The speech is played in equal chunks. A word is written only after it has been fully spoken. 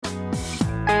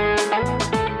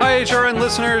HRN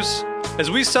listeners.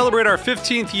 As we celebrate our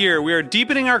 15th year, we are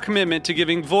deepening our commitment to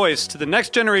giving voice to the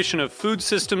next generation of food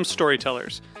systems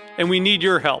storytellers, and we need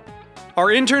your help. Our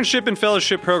internship and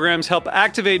fellowship programs help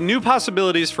activate new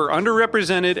possibilities for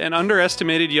underrepresented and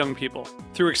underestimated young people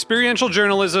through experiential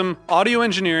journalism, audio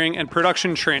engineering, and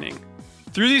production training.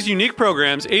 Through these unique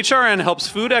programs, HRN helps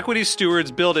food equity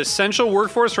stewards build essential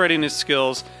workforce readiness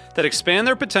skills that expand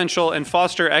their potential and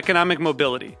foster economic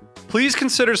mobility. Please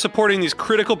consider supporting these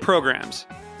critical programs.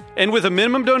 And with a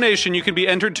minimum donation, you can be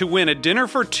entered to win a dinner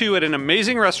for two at an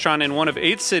amazing restaurant in one of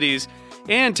 8 cities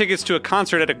and tickets to a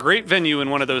concert at a great venue in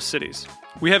one of those cities.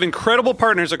 We have incredible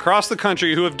partners across the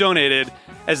country who have donated,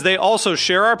 as they also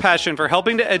share our passion for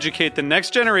helping to educate the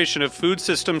next generation of food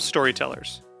systems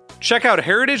storytellers. Check out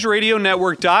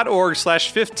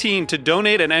heritageradionetwork.org/15 to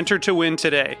donate and enter to win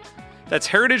today. That's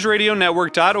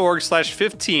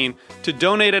heritageradionetwork.org/15 to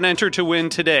donate and enter to win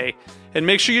today. And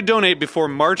make sure you donate before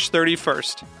March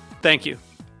 31st. Thank you.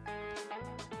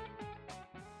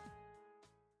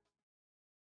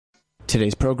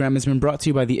 Today's program has been brought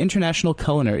to you by the International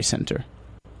Culinary Center,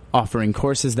 offering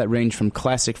courses that range from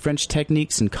classic French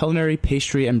techniques in culinary,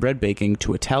 pastry, and bread baking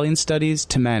to Italian studies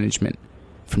to management,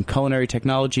 from culinary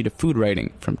technology to food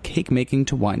writing, from cake making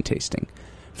to wine tasting.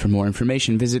 For more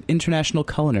information, visit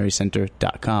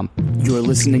internationalculinarycenter.com. You're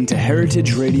listening to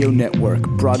Heritage Radio Network,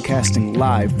 broadcasting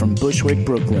live from Bushwick,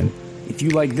 Brooklyn. If you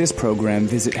like this program,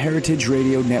 visit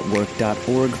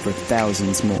heritageradionetwork.org for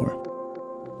thousands more.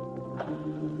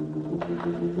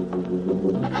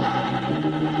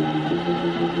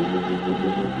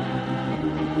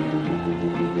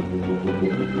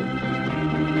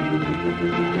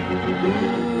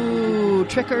 Ooh,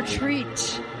 trick or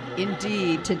treat.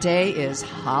 Indeed, today is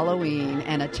Halloween,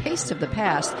 and A Taste of the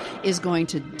Past is going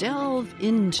to delve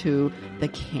into the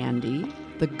candy,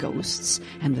 the ghosts,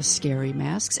 and the scary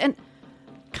masks, and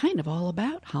kind of all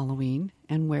about Halloween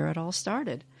and where it all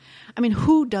started. I mean,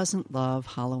 who doesn't love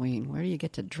Halloween? Where do you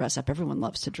get to dress up? Everyone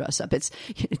loves to dress up.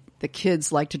 The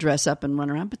kids like to dress up and run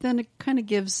around, but then it kind of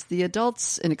gives the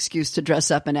adults an excuse to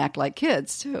dress up and act like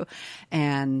kids, too.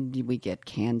 And we get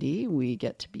candy, we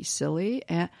get to be silly,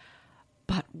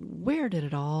 but where did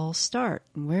it all start?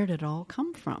 And where did it all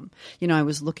come from? You know, I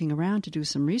was looking around to do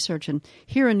some research, and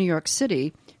here in New York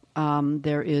City,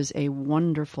 there is a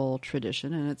wonderful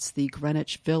tradition, and it's the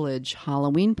Greenwich Village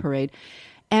Halloween Parade.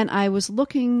 And I was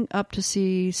looking up to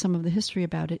see some of the history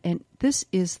about it, and this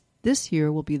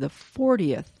year will be the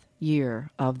 40th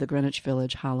year of the Greenwich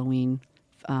Village Halloween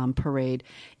parade.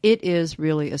 It is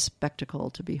really a spectacle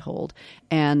to behold.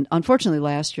 And unfortunately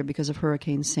last year, because of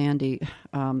Hurricane Sandy,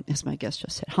 as my guest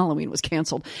just said, Halloween was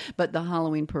canceled, but the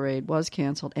Halloween parade was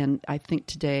canceled. And I think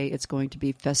today it's going to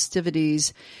be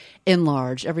festivities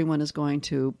enlarged. Everyone is going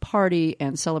to party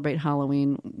and celebrate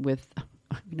Halloween with,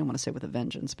 you don't want to say with a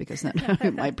vengeance, because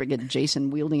that might bring in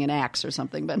Jason wielding an axe or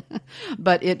something.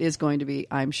 But it is going to be,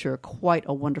 I'm sure, quite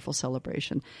a wonderful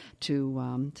celebration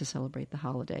to celebrate the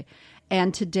holiday.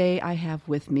 And today I have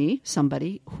with me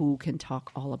somebody who can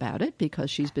talk all about it, because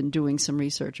she's been doing some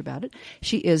research about it.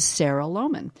 She is Sarah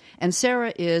Lohman. And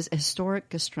Sarah is a historic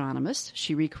gastronomist.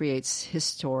 She recreates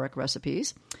historic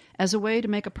recipes as a way to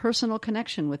make a personal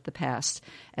connection with the past,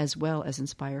 as well as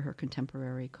inspire her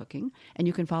contemporary cooking. And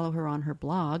you can follow her on her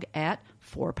blog at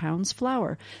 4 Pounds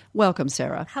Flour. Welcome,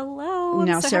 Sarah. Hello.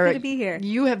 Now, I'm so Sarah, happy to be here.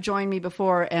 You have joined me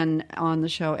before and on the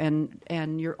show,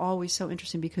 and you're always so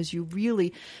interesting because you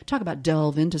really talk about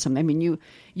delve into something. I mean, you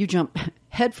jump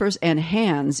headfirst and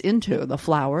hands into the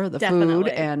flour, the Definitely. food,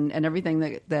 and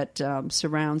everything that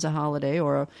surrounds a holiday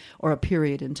or a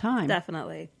period in time.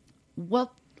 Definitely.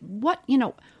 Well,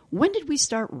 when did we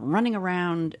start running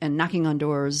around and knocking on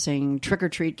doors saying, trick or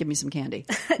treat, give me some candy?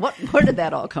 Where did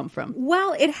that all come from?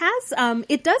 Well, it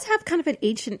does have kind of an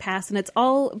ancient past, and it's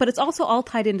also all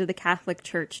tied into the Catholic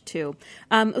Church too.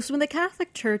 So when the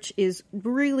Catholic Church is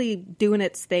really doing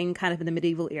its thing kind of in the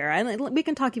medieval era, and we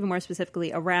can talk even more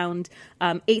specifically around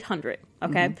 800,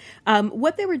 okay? Mm-hmm.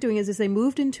 What they were doing is they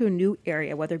moved into a new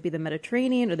area, whether it be the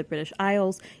Mediterranean or the British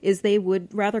Isles, is they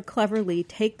would rather cleverly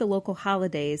take the local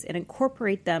holidays and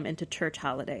incorporate them into church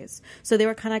holidays. So they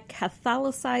were kind of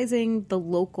Catholicizing the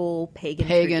local pagan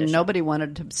tradition. Nobody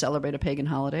wanted to celebrate a pagan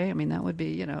holiday. I mean, that would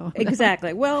be,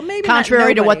 Exactly. Well, maybe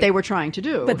contrary to what they were trying to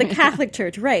do. But the Catholic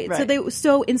Church, right.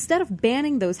 So instead of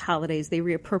banning those holidays, they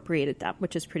reappropriated them,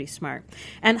 which is pretty smart.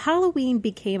 And Halloween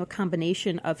became a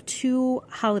combination of two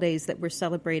holidays that were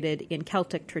celebrated in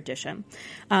Celtic tradition.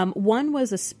 One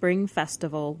was a spring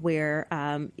festival where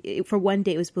for one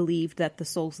day it was believed that the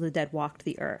souls of the dead walked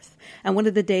the earth. And one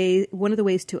of the one of the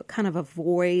ways to kind of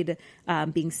avoid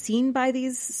being seen by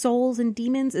these souls and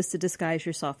demons is to disguise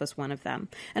yourself as one of them.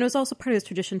 And it was also part of this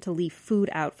tradition to leave food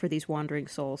out for these wandering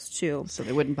souls too. So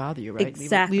they wouldn't bother you, right?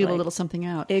 Exactly. Leave a little something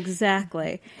out.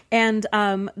 Exactly. And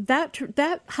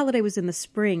that holiday was in the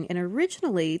spring. And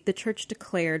originally, the church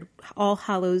declared All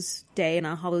Hallows Day and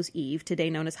All Hallows Eve, today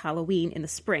known as Halloween, in the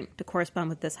spring to correspond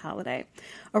with this holiday.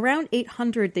 Around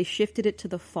 800, they shifted it to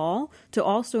the fall to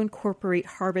also incorporate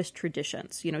harvest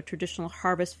traditions, traditional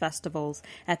harvest festivals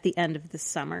at the end of the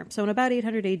summer. So in about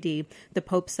 800 AD, the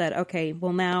Pope said, okay,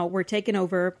 well, now we're taking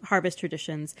over harvest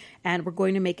traditions and we're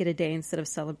going to make it a day instead of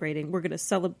celebrating. We're going to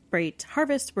celebrate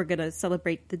harvest, we're going to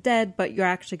celebrate the dead, but you're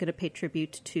actually going to pay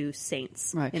tribute to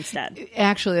saints instead.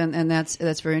 Actually, and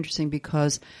that's very interesting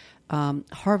because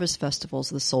harvest festivals,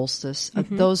 the solstice,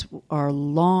 those were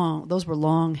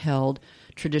long held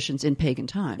traditions in pagan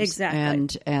times. Exactly.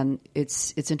 And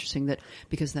it's interesting that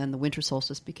because then the winter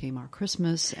solstice became our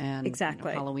Christmas and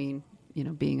Halloween,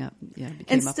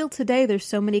 became still today, there's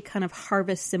so many kind of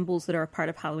harvest symbols that are a part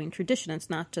of Halloween tradition. It's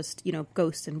not just,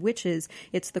 ghosts and witches.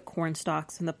 It's the corn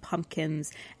stalks and the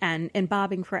pumpkins and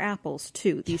bobbing for apples,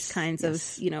 too. These kinds of,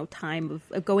 time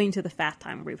of going to the fat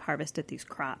time where we've harvested these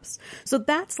crops. So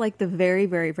that's like the very,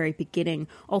 very, very beginning.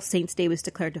 All Saints' Day was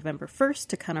declared November 1st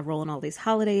to kind of roll in all these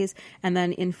holidays. And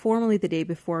then informally, the day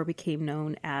before became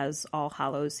known as All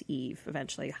Hallows Eve,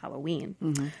 eventually Halloween.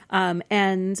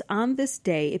 And on this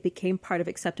day, it became part of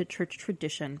accepted church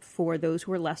tradition for those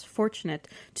who were less fortunate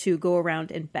to go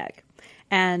around and beg.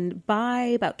 And by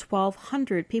about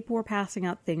 1200, people were passing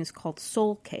out things called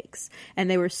soul cakes. And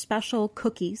they were special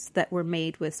cookies that were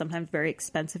made with sometimes very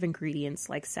expensive ingredients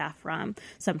like saffron,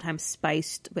 sometimes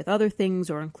spiced with other things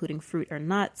or including fruit or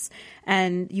nuts.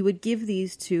 And you would give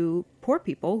these to poor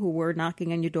people who were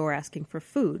knocking on your door asking for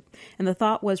food. And the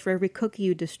thought was for every cookie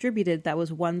you distributed, that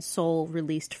was one soul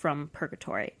released from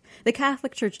purgatory. The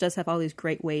Catholic Church does have all these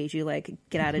great ways you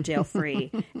get out of jail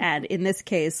free. And in this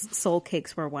case, soul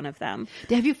cakes were one of them.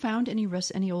 Have you found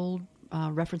any old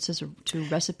references to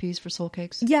recipes for soul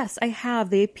cakes? Yes, I have.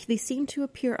 They seem to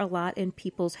appear a lot in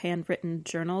people's handwritten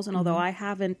journals. And although I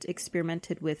haven't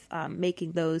experimented with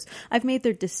making those, I've made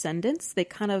their descendants.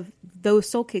 Those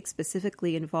soul cakes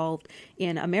specifically involved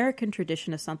in American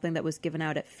tradition as something that was given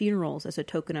out at funerals as a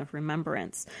token of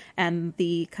remembrance. And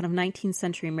the kind of 19th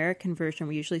century American version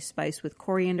were usually spiced with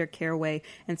coriander, caraway,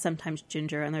 and sometimes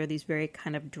ginger. And they're these very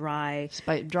kind of dry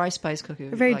spice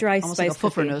cookies. Very dry almost spice like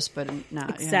a pfeffernuss, but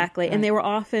not. Exactly. Yeah, and they were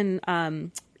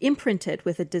often imprinted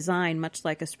with a design much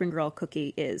like a spring-roll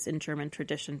cookie is in German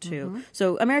tradition too.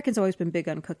 So Americans have always been big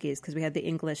on cookies because we had the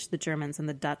English, the Germans, and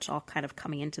the Dutch all kind of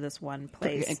coming into this one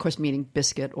place. Of course, meaning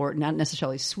biscuit, or not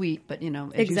necessarily sweet, but,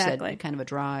 as you said, kind of a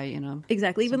dry,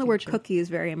 Exactly. Even the word cookie is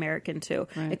very American too.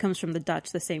 Right. It comes from the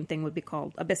Dutch. The same thing would be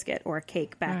called a biscuit or a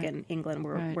cake back in England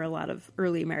where a lot of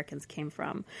early Americans came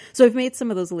from. So I've made some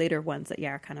of those later ones that,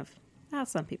 are kind of...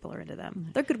 some people are into them.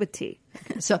 They're good with tea.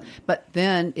 But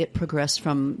then it progressed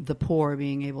from the poor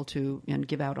being able to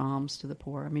give out alms to the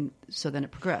poor. So then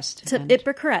it progressed. It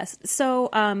progressed. So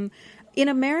in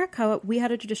America, we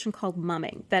had a tradition called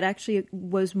mumming that actually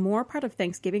was more part of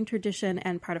Thanksgiving tradition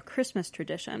and part of Christmas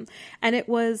tradition. And it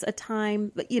was a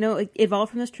time, it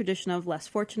evolved from this tradition of less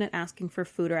fortunate asking for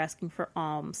food or asking for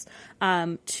alms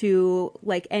to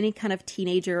like any kind of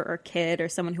teenager or kid or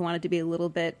someone who wanted to be a little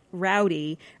bit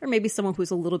rowdy or maybe someone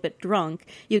who's a little bit drunk.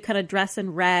 You'd kind of dress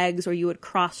in rags or you would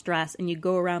cross-dress and you'd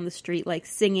go around the street like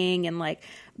singing and like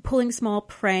pulling small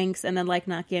pranks and then like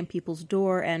knocking on people's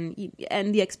door and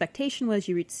the expectation was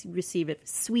you receive it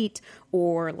sweet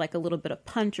or like a little bit of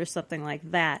punch or something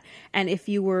like that. And if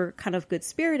you were kind of good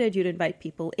spirited, you'd invite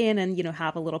people in and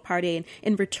have a little party, and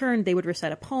in return they would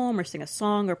recite a poem or sing a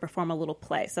song or perform a little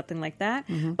play, something like that.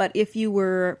 But if you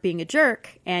were being a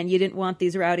jerk and you didn't want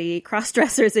these rowdy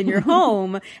cross-dressers in your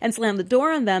home and slam the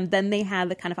door on them, then they had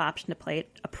the kind of option to play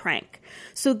a prank.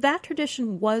 So that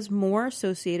tradition was more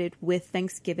associated with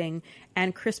Thanksgiving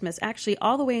and Christmas, actually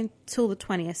all the way until the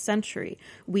 20th century.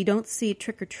 We don't see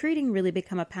trick-or-treating really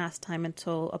become a pastime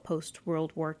until a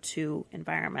post-World War II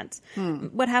environment.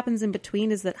 What happens in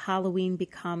between is that Halloween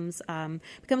becomes a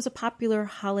popular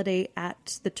holiday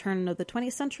at the turn of the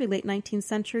 20th century, late 19th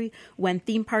century, when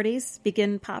theme parties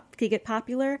begin to get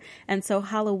popular. And so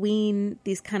Halloween,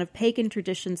 these kind of pagan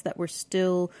traditions that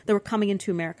were coming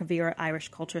into America via Irish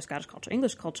culture, Scottish culture,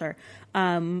 English culture,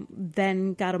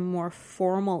 then got a more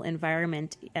formal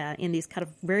environment in these kind of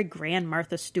very grand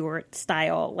Martha Stewart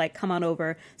style, like come on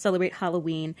over, celebrate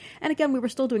Halloween. And again, we were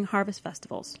still doing harvest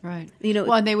festivals. Right.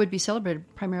 And they would be celebrated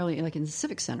primarily like in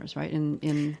civic centers, right?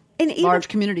 In And even, large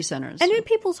community centers. And in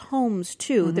people's homes,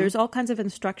 too. There's all kinds of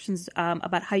instructions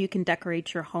about how you can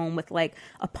decorate your home with, like,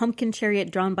 a pumpkin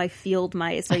chariot drawn by field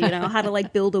mice, or, how to,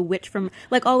 like, build a witch from,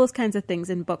 like, all those kinds of things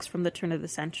in books from the turn of the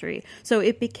century. So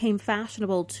it became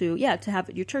fashionable to have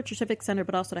your church or civic center,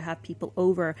 but also to have people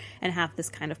over and have this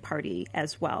kind of party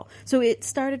as well. So it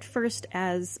started first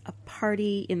as a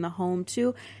party in the home,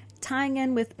 too. Tying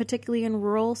in with, particularly in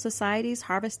rural societies,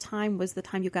 harvest time was the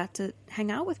time you got to hang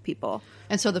out with people.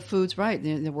 And so the foods, right,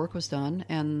 the work was done,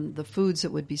 and the foods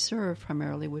that would be served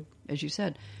primarily would, as you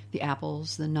said, the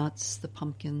apples, the nuts, the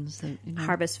pumpkins.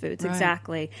 Harvest foods, right.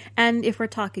 Exactly. And if we're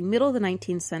talking middle of the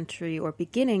 19th century or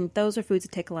beginning, those are foods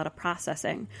that take a lot of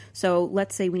processing. So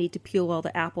let's say we need to peel all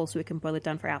the apples so we can boil it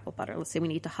down for apple butter. Let's say we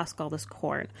need to husk all this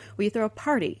corn. Well, you throw a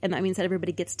party, and that means that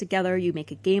everybody gets together, you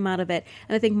make a game out of it.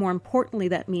 And I think more importantly,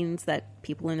 that means that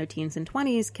people in their teens and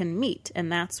 20s can meet,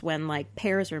 and that's when, like,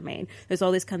 pairs are made. There's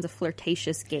all these kinds of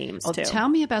flirtatious games, too. Tell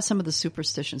me about some of the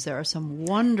superstitions. There are some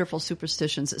wonderful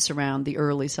superstitions that surround the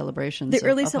early celebrations. The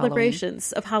early of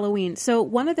celebrations of Halloween. So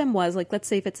one of them was, like, let's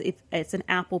say if it's an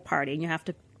apple party and you have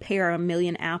to pair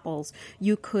 1,000,000 apples,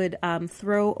 you could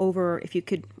throw over,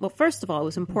 well, first of all, it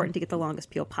was important to get the longest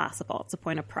peel possible. It's a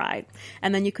point of pride.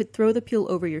 And then you could throw the peel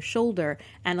over your shoulder,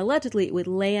 and allegedly it would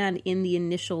land in the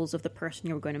initials of the person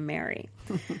you were going to marry.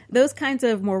 Those kinds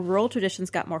of more rural traditions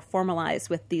got more formalized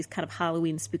with these kind of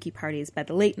Halloween spooky parties by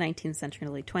the late 19th century and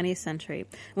early 20th century.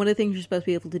 One of the things you're supposed to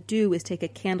be able to do is take a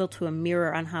candle to a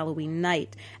mirror on Halloween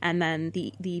night, and then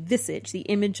the visage, the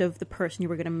image of the person you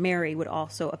were going to marry, would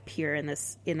also appear in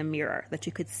the mirror, that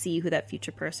you could see who that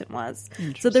future person was.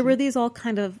 So there were these all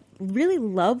kind of really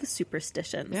love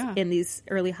superstitions in these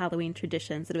early Halloween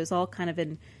traditions, that it was all kind of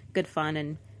in good fun.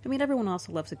 And I mean, everyone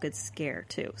also loves a good scare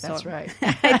too. So that's right.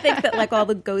 I think that, like, all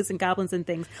the ghosts and goblins and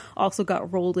things also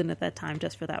got rolled in at that time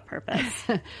just for that purpose.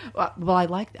 Well, I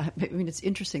like that. I mean, it's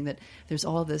interesting that there's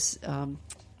all this,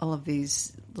 all of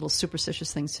these little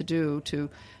superstitious things to do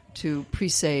to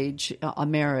presage a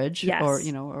marriage, yes.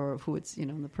 or who it's,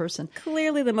 the person.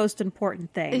 Clearly the most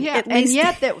important thing. Yeah, and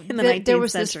yet there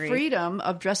was this freedom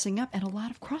of dressing up and a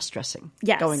lot of cross-dressing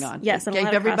going on. Yes, it and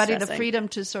gave everybody the freedom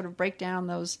to sort of break down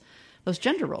those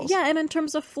gender roles. Yeah, and in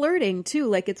terms of flirting, too,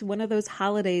 like, it's one of those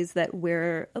holidays that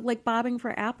we're, like, bobbing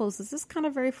for apples is this kind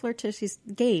of very flirtatious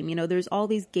game. There's all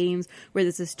these games where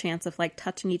there's this chance of, like,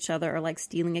 touching each other, or, like,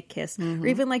 stealing a kiss, or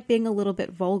even, like, being a little bit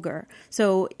vulgar.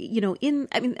 So,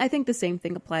 I think the same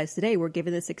thing applies today. We're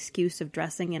given this excuse of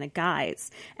dressing in a guise,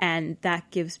 and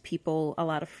that gives people a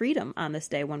lot of freedom on this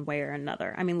day one way or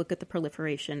another. I mean, look at the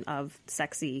proliferation of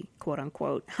sexy,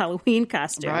 quote-unquote, Halloween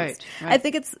costumes. Right. I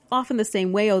think it's often the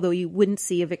same way, although you wouldn't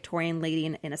see a Victorian lady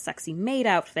in a sexy maid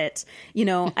outfit.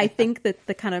 I think that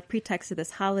the kind of pretext of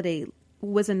this holiday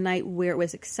was a night where it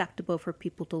was acceptable for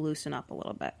people to loosen up a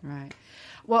little bit. Right.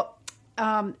 Well,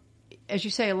 as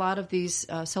you say, a lot of these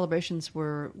celebrations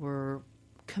were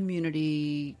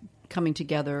community coming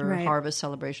together, right. Harvest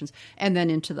celebrations, and then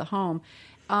into the home.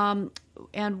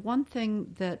 And one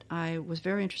thing that I was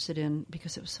very interested in,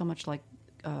 because it was so much like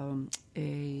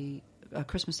a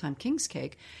Christmas time king's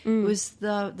cake, was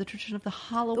the tradition of the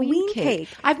Halloween cake.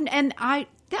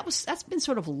 That's been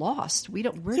sort of lost. Where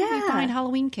do we find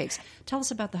Halloween cakes? Tell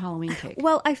us about the Halloween cake.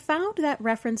 Well, I found that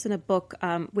reference in a book,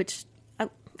 which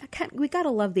we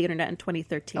gotta love the internet in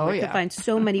 2013. We could find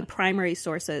so many primary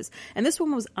sources, and this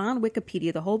one was on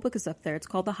Wikipedia. The whole book is up there. It's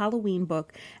called The Halloween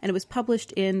Book, and it was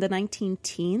published in the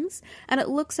 19-teens, and it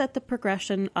looks at the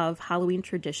progression of Halloween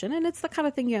tradition, and it's the kind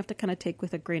of thing you have to kind of take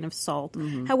with a grain of salt.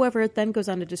 However, it then goes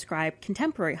on to describe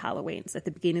contemporary Halloweens at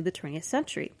the beginning of the 20th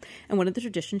century, and one of the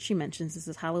traditions she mentions is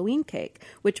this Halloween cake,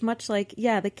 which, much like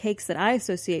the cakes that I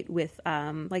associate with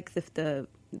like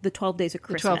the 12 days of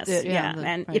Christmas,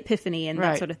 and right. Epiphany and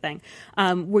that sort of thing,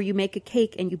 where you make a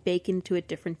cake and you bake into it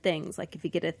different things. Like, if you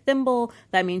get a thimble,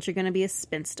 that means you're going to be a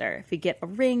spinster. If you get a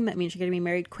ring, that means you're going to be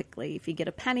married quickly. If you get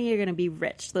a penny, you're going to be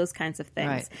rich. Those kinds of things.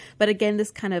 Right. But again,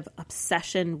 this kind of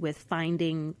obsession with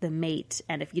finding the mate,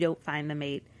 and if you don't find the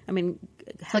mate, I mean,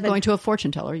 it's like going to a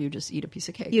fortune teller. You just eat a piece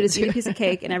of cake. You just eat a piece of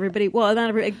cake, and everybody. Well,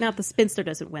 not the spinster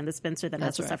doesn't win. The spinster then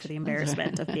has to suffer the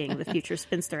embarrassment of being the future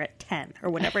spinster at 10 or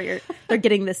whenever they're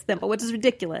getting this thimble, which is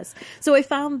ridiculous. So I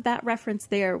found that reference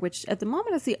there, which at the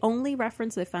moment is the only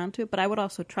reference I found to it. But I would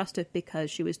also trust it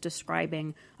because she was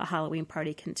describing a Halloween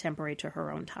party contemporary to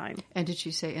her own time. And did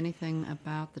she say anything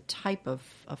about the type of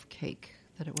cake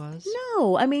that it was?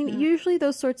 No. I mean, usually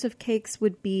those sorts of cakes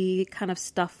would be kind of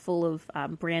stuffed full of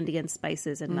brandy and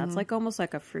spices and nuts, like almost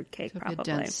like a fruit cake, probably. A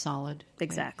dense, solid.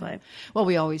 Exactly. Yeah. Well,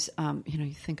 we always,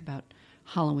 you think about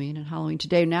Halloween and Halloween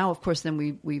today. Now, of course,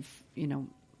 then we've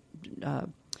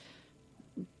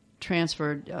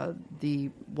transferred the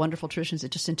wonderful traditions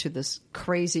just into this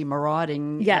crazy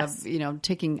marauding Yes. of,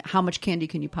 taking how much candy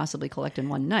can you possibly collect in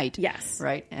one night? Yes.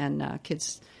 Right? And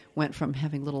kids went from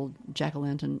having little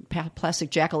plastic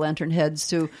jack-o'-lantern heads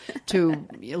to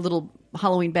little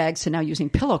Halloween bags to now using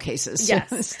pillowcases.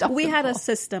 Yes. We had a them all.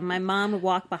 system. My mom would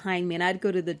walk behind me, and I'd go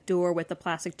to the door with the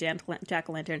plastic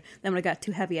jack-o'-lantern. Then when it got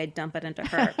too heavy, I'd dump it into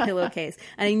her pillowcase.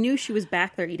 And I knew she was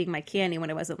back there eating my candy when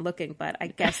I wasn't looking, but I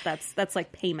guess that's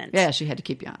like payment. Yeah, she had to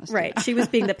keep you honest. Right. She was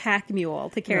being the pack mule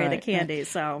to carry the Right, candy, right.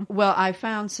 so... Well, I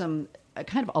found some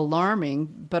kind of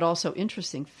alarming but also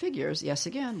interesting figures, yes,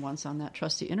 again, once on that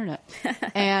trusty internet,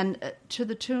 and to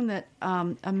the tune that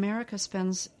America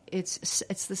spends, it's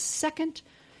the second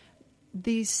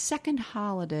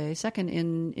holiday, second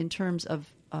in terms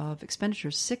of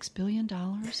expenditures, $6 billion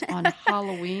on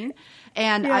Halloween.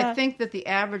 And I think that the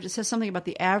average, it says something about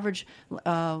the average,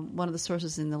 one of the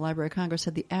sources in the Library of Congress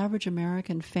said the average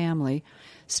American family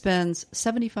spends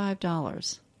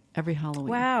 $75 every Halloween.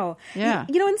 Wow. Yeah.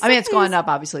 In some I mean, it's ways- gone up,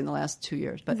 obviously, in the last 2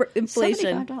 years. But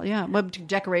Inflation. $75, yeah. Well,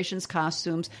 decorations,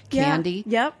 costumes, candy.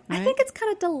 Yeah, yep. I right? think it's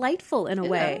kind of delightful in a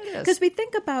way. it is. Because we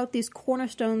think about these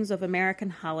cornerstones of American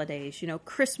holidays.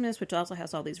 Christmas, which also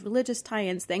has all these religious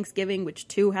tie-ins. Thanksgiving, which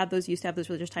too used to have those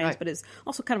religious tie-ins, Right. but is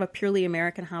also kind of a purely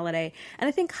American holiday. And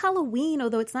I think Halloween,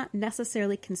 although it's not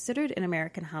necessarily considered an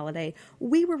American holiday,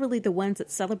 we were really the ones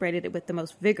that celebrated it with the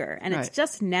most vigor. And it's Right.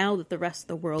 just now that the rest of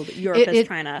the world, Europe is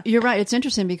trying to... You're right. It's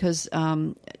interesting because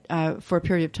for a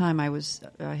period of time, I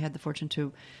had the fortune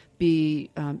to be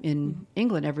in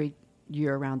England every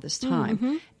year around this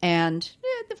time, and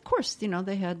of course,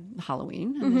 they had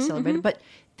Halloween and they celebrated, but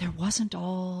there wasn't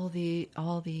all the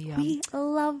we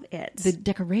love it. the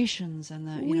decorations and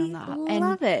the We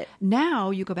love it.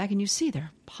 Now you go back and you see there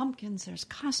are pumpkins, there's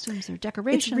costumes, there are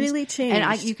decorations. really changed.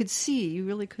 and you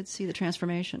really could see the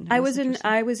transformation. It I was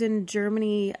interesting. in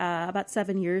Germany about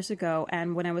 7 years ago,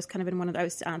 and when I was kind of I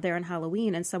was there on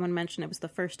Halloween, and someone mentioned it was the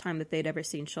first time that they'd ever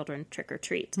seen children trick or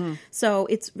treat. So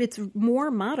it's more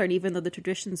modern, even though the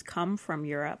traditions come from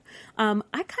Europe. I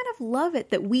kind of love it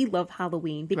that we love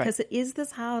Halloween because Right. it is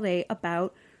this holiday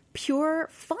about pure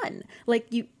fun. Like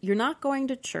you're not going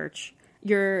to church.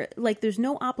 You're like, there's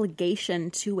no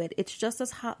obligation to it. It's just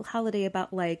this holiday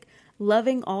about like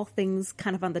loving all things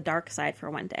kind of on the dark side for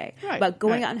one day, Right, about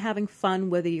going right. out and having fun,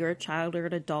 whether you're a child or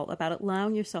an adult, about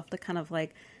allowing yourself to kind of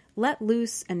like let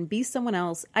loose and be someone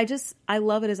else. I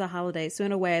love it as a holiday. So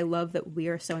in a way, I love that we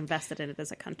are so invested in it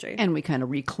as a country. And we kind of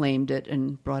reclaimed it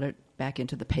and brought it back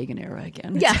into the pagan era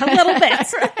again. Yeah, a little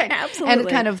bit. Right. Absolutely. And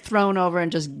kind of thrown over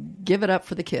and just give it up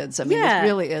for the kids. I mean, Yeah. it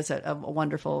really is a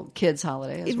wonderful kids'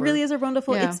 holiday. It really is a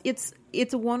wonderful. Yeah.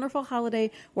 It's a wonderful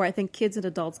holiday where I think kids and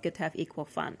adults get to have equal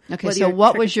fun. Okay, whether so you're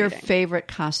what was your trick-or-treating. favorite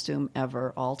costume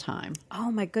ever, all time?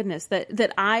 Oh my goodness,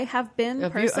 that I have been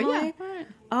Of you- personally. yeah, all right.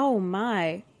 Oh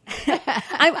my,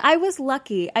 I was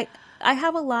lucky. I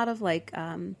have a lot of like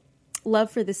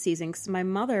love for this season because my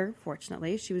mother,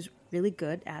 fortunately, she was really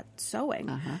good at sewing.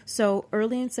 So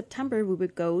early in September, we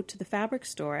would go to the fabric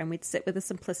store and we'd sit with a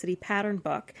Simplicity pattern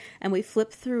book and we'd flip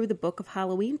through the book of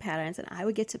Halloween patterns and I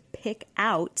would get to pick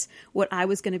out what I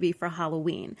was going to be for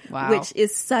Halloween, Wow. which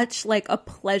is such like a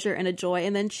pleasure and a joy.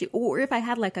 And then or if I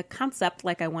had like a concept,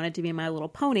 like I wanted to be My Little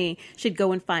Pony, she'd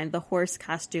go and find the horse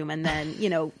costume and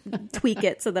then, tweak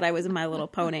it so that I was My Little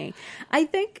Pony. I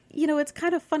think, it's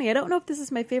kind of funny. I don't know if this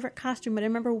is my favorite costume, but I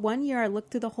remember one year I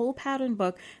looked through the whole pattern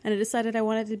book and I decided I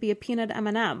wanted to be a peanut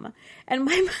M&M. And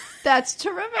my That's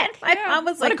terrific. my mom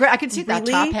was What a like, great, I could see that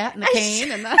 "Really?" top hat and the cane.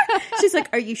 And She's like,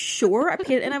 "Are you sure?"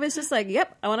 And I was just like,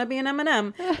 "Yep, I want to be an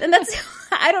M&M." And that's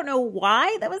I don't know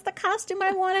why that was the costume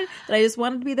I wanted. But I just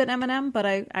wanted to be that M&M. But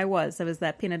I was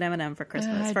that peanut M&M for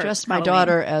Christmas. I for dressed my Halloween.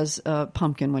 daughter as a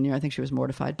pumpkin one year. I think she was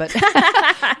mortified, but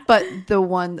but the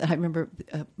one that I remember,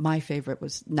 my favorite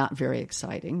was not very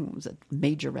exciting. It was a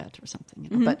majorette or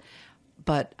something,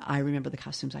 But I remember the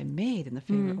costumes I made and the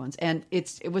favorite ones, and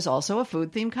it was also a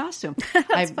food themed costume.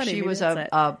 funny, She maybe was that's it.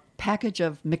 a package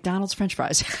of McDonald's French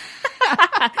fries.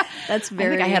 That's I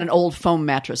very. think I had an old foam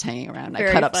mattress hanging around. I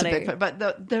Very cut up funny. some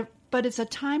big, but it's a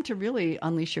time to really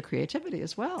unleash your creativity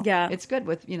as well. Yeah. It's good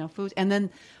with foods, and then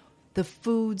the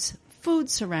food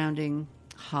surrounding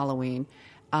Halloween.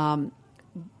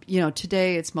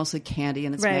 Today it's mostly candy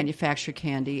and it's Right. manufactured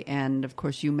candy, and of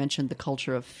course you mentioned the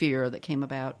culture of fear that came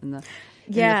about in the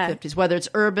Yeah. 50s. Whether it's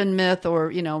urban myth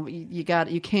or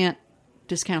you can't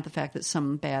discount the fact that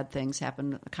some bad things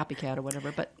happen, a copycat or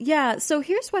whatever. But Yeah, so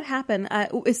here's what happened.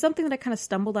 It's something that I kind of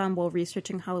stumbled on while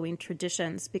researching Halloween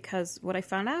traditions, because what I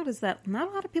found out is that not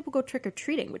a lot of people go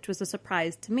trick-or-treating, which was a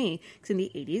surprise to me, because in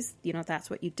the 80s, that's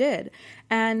what you did.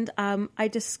 And I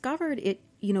discovered it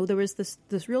there was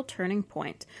this real turning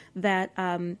point that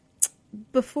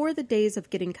before the days of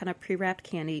getting kind of pre-wrapped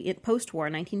candy, post-war,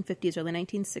 1950s, early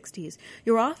 1960s,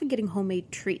 you were often getting homemade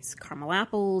treats, caramel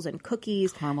apples and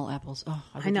cookies. Caramel apples. Oh,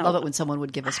 I know. love it when someone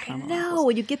would give us caramel apples.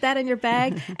 Well, you get that in your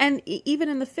bag. And even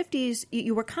in the 50s,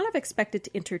 you were kind of expected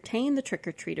to entertain the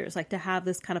trick-or-treaters, like to have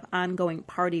this kind of ongoing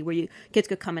party where kids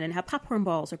could come in and have popcorn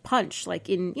balls or punch, like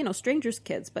in, strangers'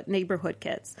 kids, but neighborhood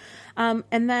kids. And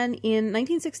then in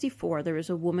 1964, there was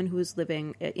a woman who was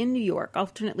living in New York.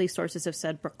 Alternately, sources have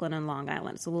said Brooklyn and Long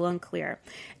Island. It's a little unclear.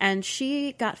 And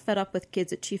she got fed up with kids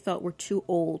that she felt were too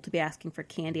old to be asking for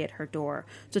candy at her door.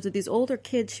 So to these older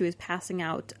kids, she was passing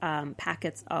out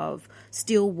packets of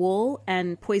steel wool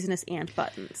and poisonous ant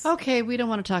buttons. Okay, we don't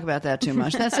want to talk about that too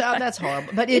much. That's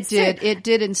horrible. But it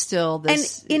did instill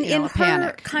this and in her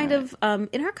panic. Kind of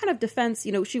in her kind of defense,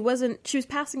 she was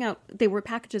passing out.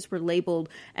 Packages were labeled,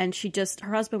 and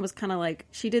her husband was kind of like,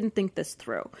 she didn't think this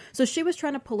through. So she was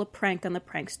trying to pull a prank on the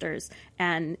pranksters,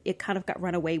 and it kind of got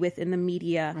run away with in the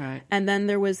media. Right. And then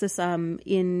there was this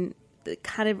in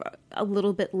kind of a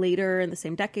little bit later in the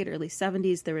same decade, early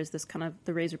 70s, there was this kind of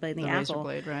the razor blade and the apple. Razor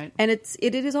blade, right. And it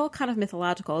is all kind of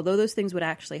mythological. Although those things would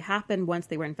actually happen once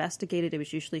they were investigated, it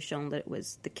was usually shown that it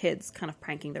was the kids kind of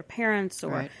pranking their parents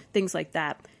or things like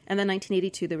that. And then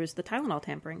 1982, there was the Tylenol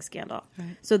tampering scandal.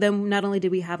 Right. So then not only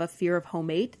did we have a fear of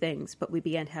homemade things, but we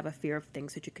began to have a fear of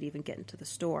things that you could even get into the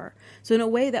store. So in a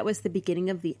way, that was the beginning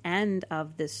of the end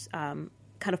of this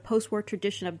kind of post-war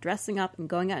tradition of dressing up and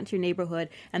going out into your neighborhood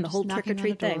and the whole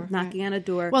trick-or-treat thing, knocking on a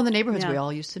door. Well, in the neighborhoods, we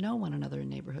all used to know one another in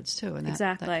neighborhoods, too, and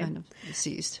that kind of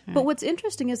ceased. Right? But what's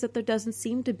interesting is that there doesn't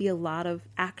seem to be a lot of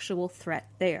actual threat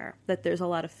there, that there's a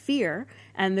lot of fear,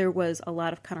 and there was a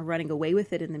lot of kind of running away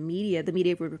with it in the media. The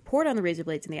media would report on the razor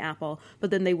blades and the apple,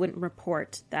 but then they wouldn't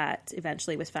report that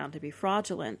eventually was found to be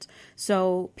fraudulent.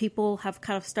 So people have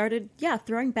kind of started,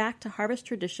 throwing back to harvest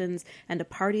traditions and to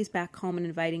parties back home and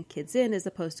inviting kids in as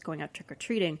opposed to going out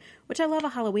trick-or-treating, which I love a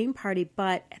Halloween party,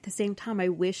 but at the same time, I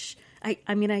wish, I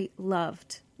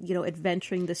loved,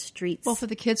 adventuring the streets. Well, for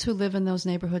the kids who live in those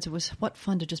neighborhoods, it was what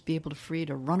fun to just be able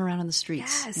to run around in the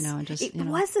streets. Yes. And just, it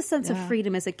was a sense of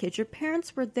freedom as a kid. Your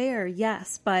parents were there,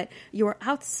 yes, but you were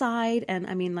outside,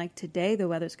 and like today, the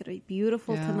weather's going to be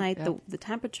beautiful tonight. Yeah. The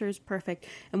temperature is perfect,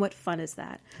 and what fun is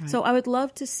that? Right. So I would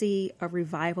love to see a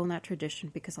revival in that tradition,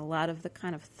 because a lot of the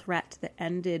kind of threat that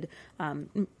ended,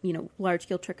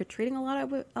 large-scale trick-or-treating, a lot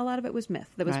of it was myth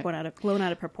that was blown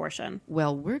out of proportion.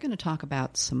 Well, we're going to talk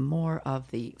about some more of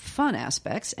the fun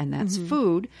aspects, and that's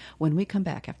food, when we come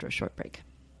back after a short break.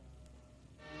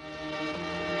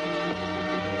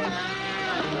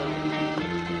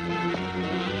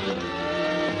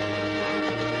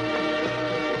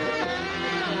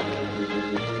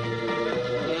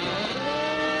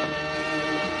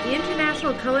 The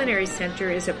International Culinary Center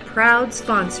is a proud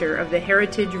sponsor of the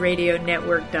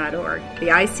HeritageRadioNetwork.org. The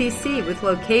ICC, with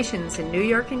locations in New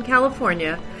York and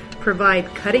California, provide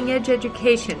cutting-edge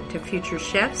education to future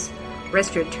chefs,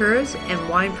 restaurateurs, and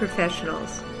wine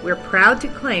professionals. We're proud to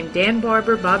claim Dan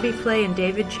Barber, Bobby Flay, and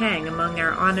David Chang among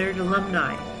our honored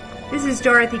alumni. This is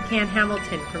Dorothy Cann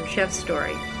Hamilton from Chef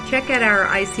Story. Check out our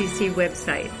ICC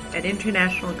website at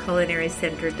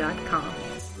internationalculinarycenter.com.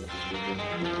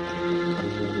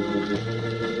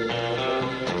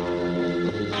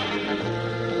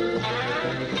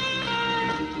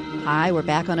 Hi, we're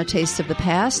back on A Taste of the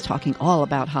Past, talking all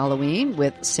about Halloween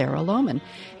with Sarah Lohman.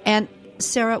 And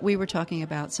Sarah, we were talking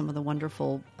about some of the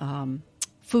wonderful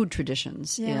food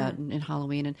traditions in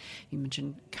Halloween, and you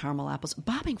mentioned caramel apples.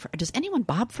 Does anyone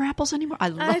bob for apples anymore? I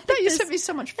love that. You sent me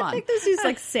so much fun. I think there's these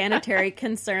sanitary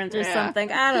concerns or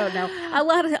something. I don't know.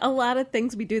 A lot of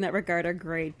things we do in that regard are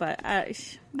great, but I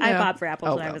bobbed for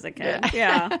apples when I was a kid.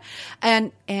 Yeah.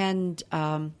 and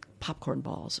popcorn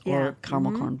balls or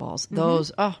caramel corn balls.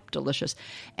 Those, delicious.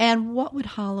 And what would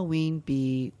Halloween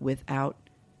be without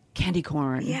candy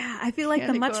corn? Yeah, I feel like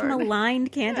the much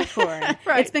maligned candy corn.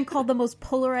 Right. It's been called the most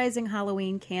polarizing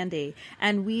Halloween candy.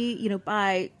 And we,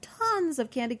 buy tons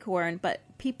of candy corn, but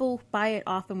people buy it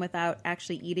often without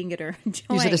actually eating it or enjoying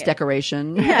it. Use it as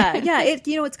decoration. Yeah.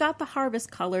 It's got the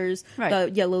harvest colors, the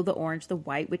yellow, the orange, the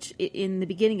white, which in the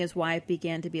beginning is why it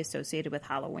began to be associated with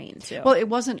Halloween, too. Well, it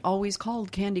wasn't always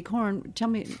called candy corn. Tell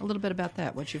me a little bit about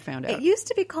that, what you found out. It used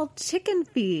to be called chicken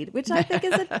feed, which I think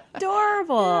is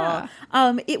adorable.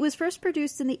 Yeah. It was first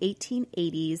produced in the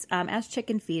 1880s as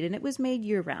chicken feed, and it was made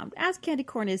year-round, as candy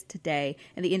corn is today,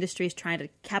 and the industry is trying to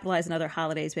capitalize on other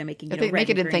holidays by making, make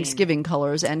it in Thanksgiving colors.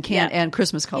 colors and and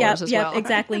Christmas colors as well. Yeah,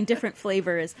 exactly, in different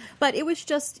flavors. But it was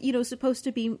just, supposed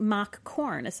to be mock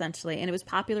corn, essentially. And it was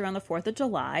popular on the 4th of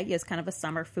July as kind of a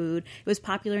summer food. It was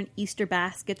popular in Easter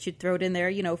baskets. You'd throw it in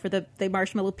there, for the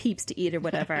marshmallow peeps to eat or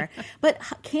whatever. But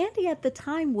candy at the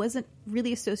time wasn't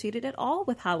really associated at all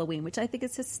with Halloween, which I think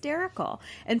is hysterical.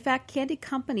 In fact, candy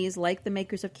companies like the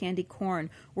makers of candy corn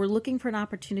were looking for an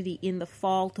opportunity in the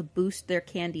fall to boost their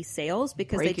candy sales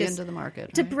because break into the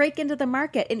market. To break into the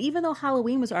market. And even though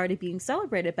Halloween was already being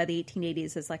celebrated by the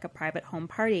 1880s as like a private home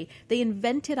party, they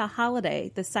invented a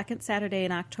holiday, the second Saturday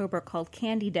in October, called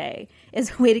Candy Day,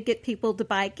 as a way to get people to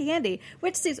buy candy,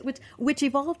 which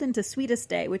evolved into Sweetest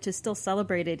Day, which is still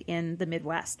celebrated in the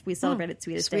Midwest. We celebrated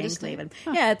Sweetest Day in Cleveland.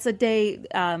 Huh. Yeah, it's a day.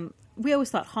 We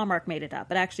always thought Hallmark made it up,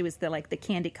 but actually it was the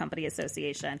Candy Company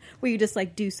Association, where you just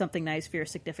do something nice for your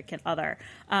significant other.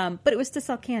 But it was to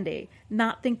sell candy,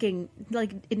 not thinking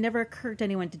it never occurred to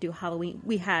anyone to do Halloween.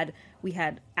 We had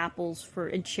apples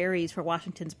and cherries for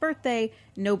Washington's birthday.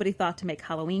 Nobody thought to make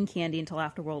Halloween candy until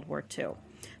after World War II.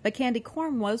 But candy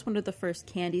corn was one of the first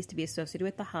candies to be associated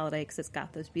with the holiday because it's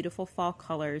got those beautiful fall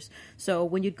colors. So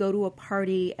when you'd go to a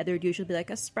party, there'd usually be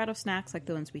a spread of snacks like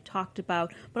the ones we talked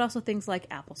about, but also things like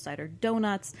apple cider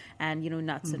donuts and,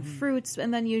 nuts and fruits,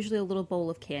 and then usually a little bowl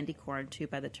of candy corn, too,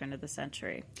 by the turn of the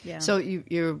century. Yeah. So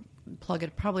you plug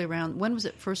it probably around, when was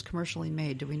it first commercially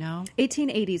made? Do we know?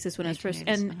 1880s is when it was first.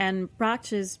 And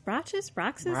Brock's,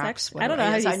 I don't know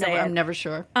how you say it. I'm never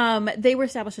sure. They were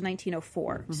established in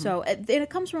 1904. So and it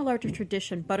comes from a larger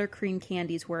tradition. Buttercream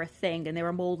candies were a thing, and they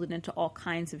were molded into all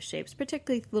kinds of shapes,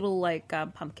 particularly little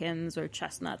pumpkins or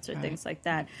chestnuts or things like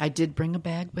that. I did bring a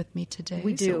bag with me today.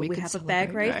 We do. So we have a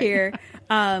bag right here.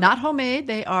 Not homemade.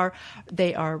 They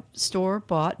are store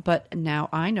bought. But now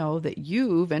I know that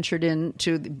you ventured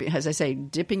into, as I say,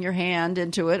 dipping your hand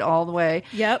into it all the way.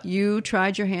 Yep. You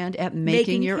tried your hand at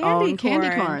making your own candy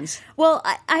corns. Well,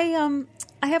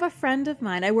 I have a friend of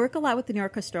mine. I work a lot with the New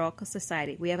York Historical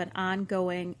Society. We have an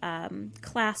ongoing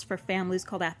class for families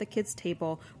called At the Kids'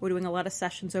 Table. We're doing a lot of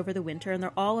sessions over the winter, and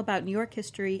they're all about New York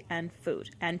history and food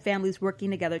and families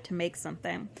working together to make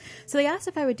something. So they asked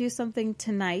if I would do something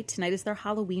tonight. Tonight is their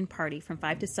Halloween party from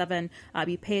 5 to 7.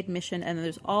 You pay admission, and then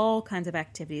there's all kinds of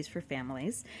activities for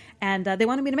families. And they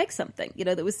wanted me to make something,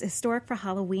 that was historic for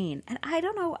Halloween. And I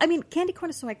don't know. I mean, candy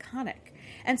corn is so iconic.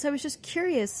 And so I was just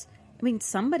curious. I mean,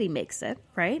 somebody makes it,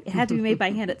 right? It had to be made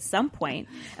by hand at some point.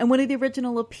 And one of the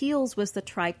original appeals was the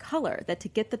tricolor, that to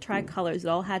get the tricolors, it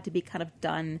all had to be kind of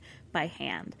done by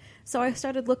hand. So I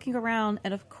started looking around,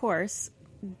 and of course,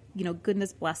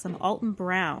 goodness bless him, Alton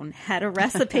Brown had a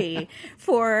recipe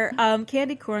for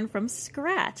candy corn from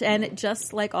scratch. And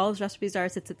just like all his recipes are,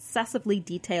 it's excessively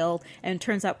detailed and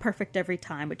turns out perfect every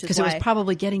time, which is because it was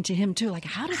probably getting to him, too.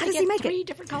 How does he make 3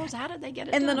 different colors? How did they get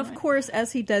it and done? Then, of course,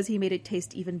 as he does, he made it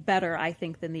taste even better, I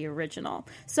think, than the original.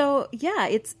 So, yeah,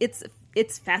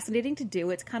 it's fascinating to do.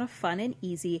 It's kind of fun and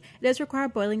easy. It does require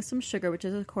boiling some sugar, which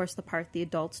is, of course, the part the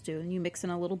adults do. And you mix in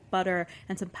a little butter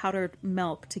and some powdered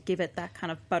milk to give it that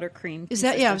kind of buttercream. Is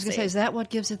that, I was going to say, is that what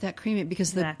gives it that creamy?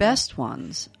 Because the best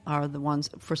ones are the ones,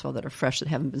 first of all, that are fresh, that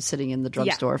haven't been sitting in the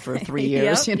drugstore for 3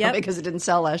 years, because it didn't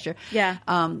sell last year. Yeah.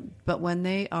 But when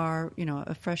they are,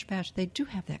 a fresh batch, they do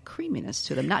have that creaminess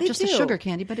to them. Not just a sugar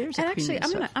candy, but there's a creaminess.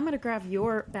 Actually, I'm going to grab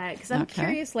your bag because I'm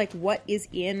curious, what is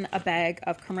in a bag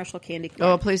of commercial candy corn?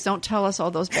 Oh, please don't tell us all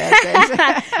those bad things.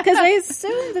 Because I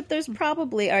assume that there's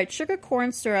probably, sugar,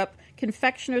 corn syrup,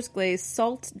 confectioner's glaze,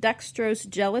 salt, dextrose,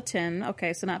 gelatin.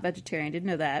 Okay, so not vegetarian. Didn't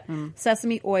know that.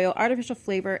 Sesame oil, artificial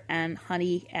flavor, and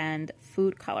honey and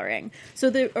food coloring.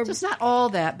 So it's not all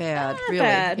that bad, not really.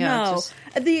 Bad, no.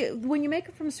 When you make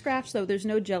it from scratch, though, there's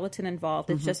no gelatin involved.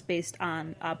 It's just based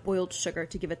on boiled sugar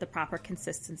to give it the proper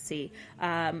consistency.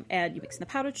 And you mix in the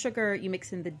powdered sugar. You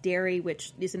mix in the dairy,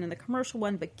 which isn't in the commercial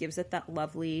one, but gives it that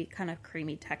lovely kind of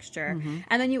creamy texture.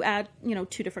 And then you add,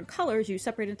 2 different colors. You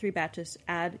separate in 3 batches.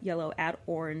 Add yellow, add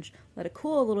orange. Let it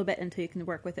cool a little bit until you can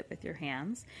work with it with your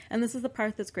hands. And this is the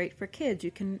part that's great for kids.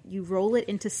 You roll it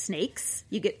into snakes.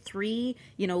 You get 3,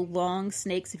 long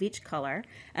snakes of each color,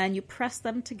 and you press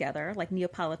them together like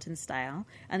Neapolitan style,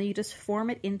 and then you just form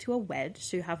it into a wedge.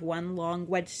 So you have one long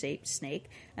wedge-shaped snake,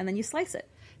 and then you slice it.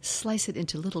 Slice it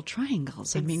into little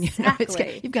triangles. Exactly. I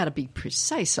mean, you've got to be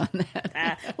precise on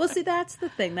that. Well, see, that's the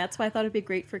thing. That's why I thought it'd be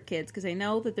great for kids, because I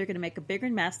know that they're going to make a bigger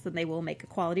mess than they will make a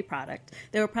quality product.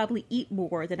 They will probably eat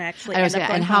more than actually end up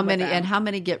going home with them. And how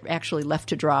many get actually left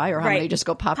to dry, or how many just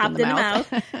go popped in the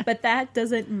mouth? But that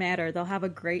doesn't matter. They'll have a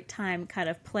great time kind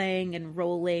of playing and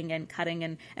rolling and cutting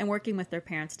and working with their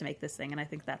parents to make this thing, and I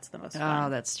think that's the most fun. Oh,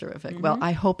 that's terrific. Well,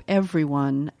 I hope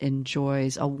everyone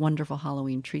enjoys a wonderful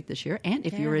Halloween treat this year, and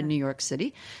if you're you're in New York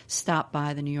City, stop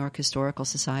by the New York Historical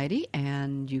Society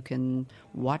and you can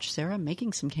watch Sarah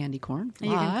making some candy corn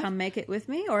live. You can come make it with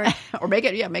me or make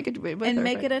it with and her,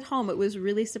 make right? it at home. It was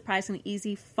really surprisingly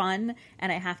easy, fun,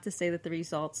 and I have to say that the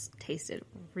results tasted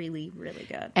really, really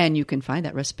good. And you can find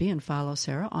that recipe and follow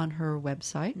Sarah on her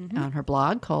website, on her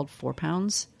blog called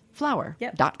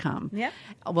 4poundsflour.com. Yep.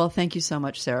 Well, thank you so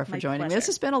much, Sarah, for My joining me. pleasure. This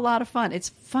has been a lot of fun. It's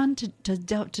fun to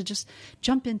just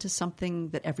jump into something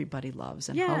that everybody loves,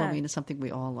 and Yeah. Halloween is something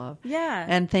we all love. Yeah.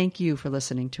 And thank you for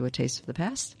listening to A Taste of the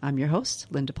Past. I'm your host,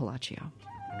 Linda Palaccio.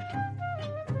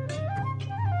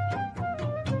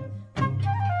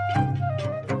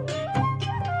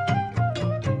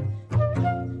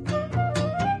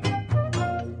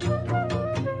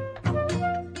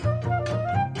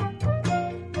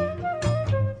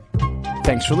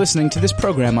 Thanks for listening to this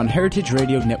program on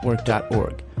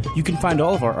heritageradionetwork.org. You can find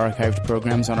all of our archived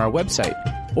programs on our website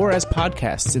or as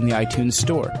podcasts in the iTunes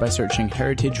Store by searching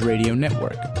Heritage Radio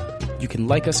Network. You can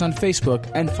like us on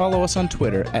Facebook and follow us on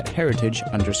Twitter at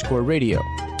 @heritage_radio.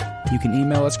 You can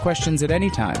email us questions at any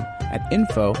time at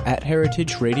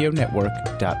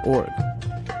info@heritageradionetwork.org.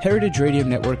 Heritage Radio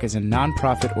Network is a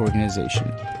nonprofit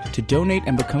organization. To donate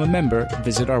and become a member,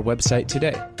 visit our website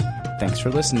today. Thanks for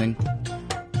listening.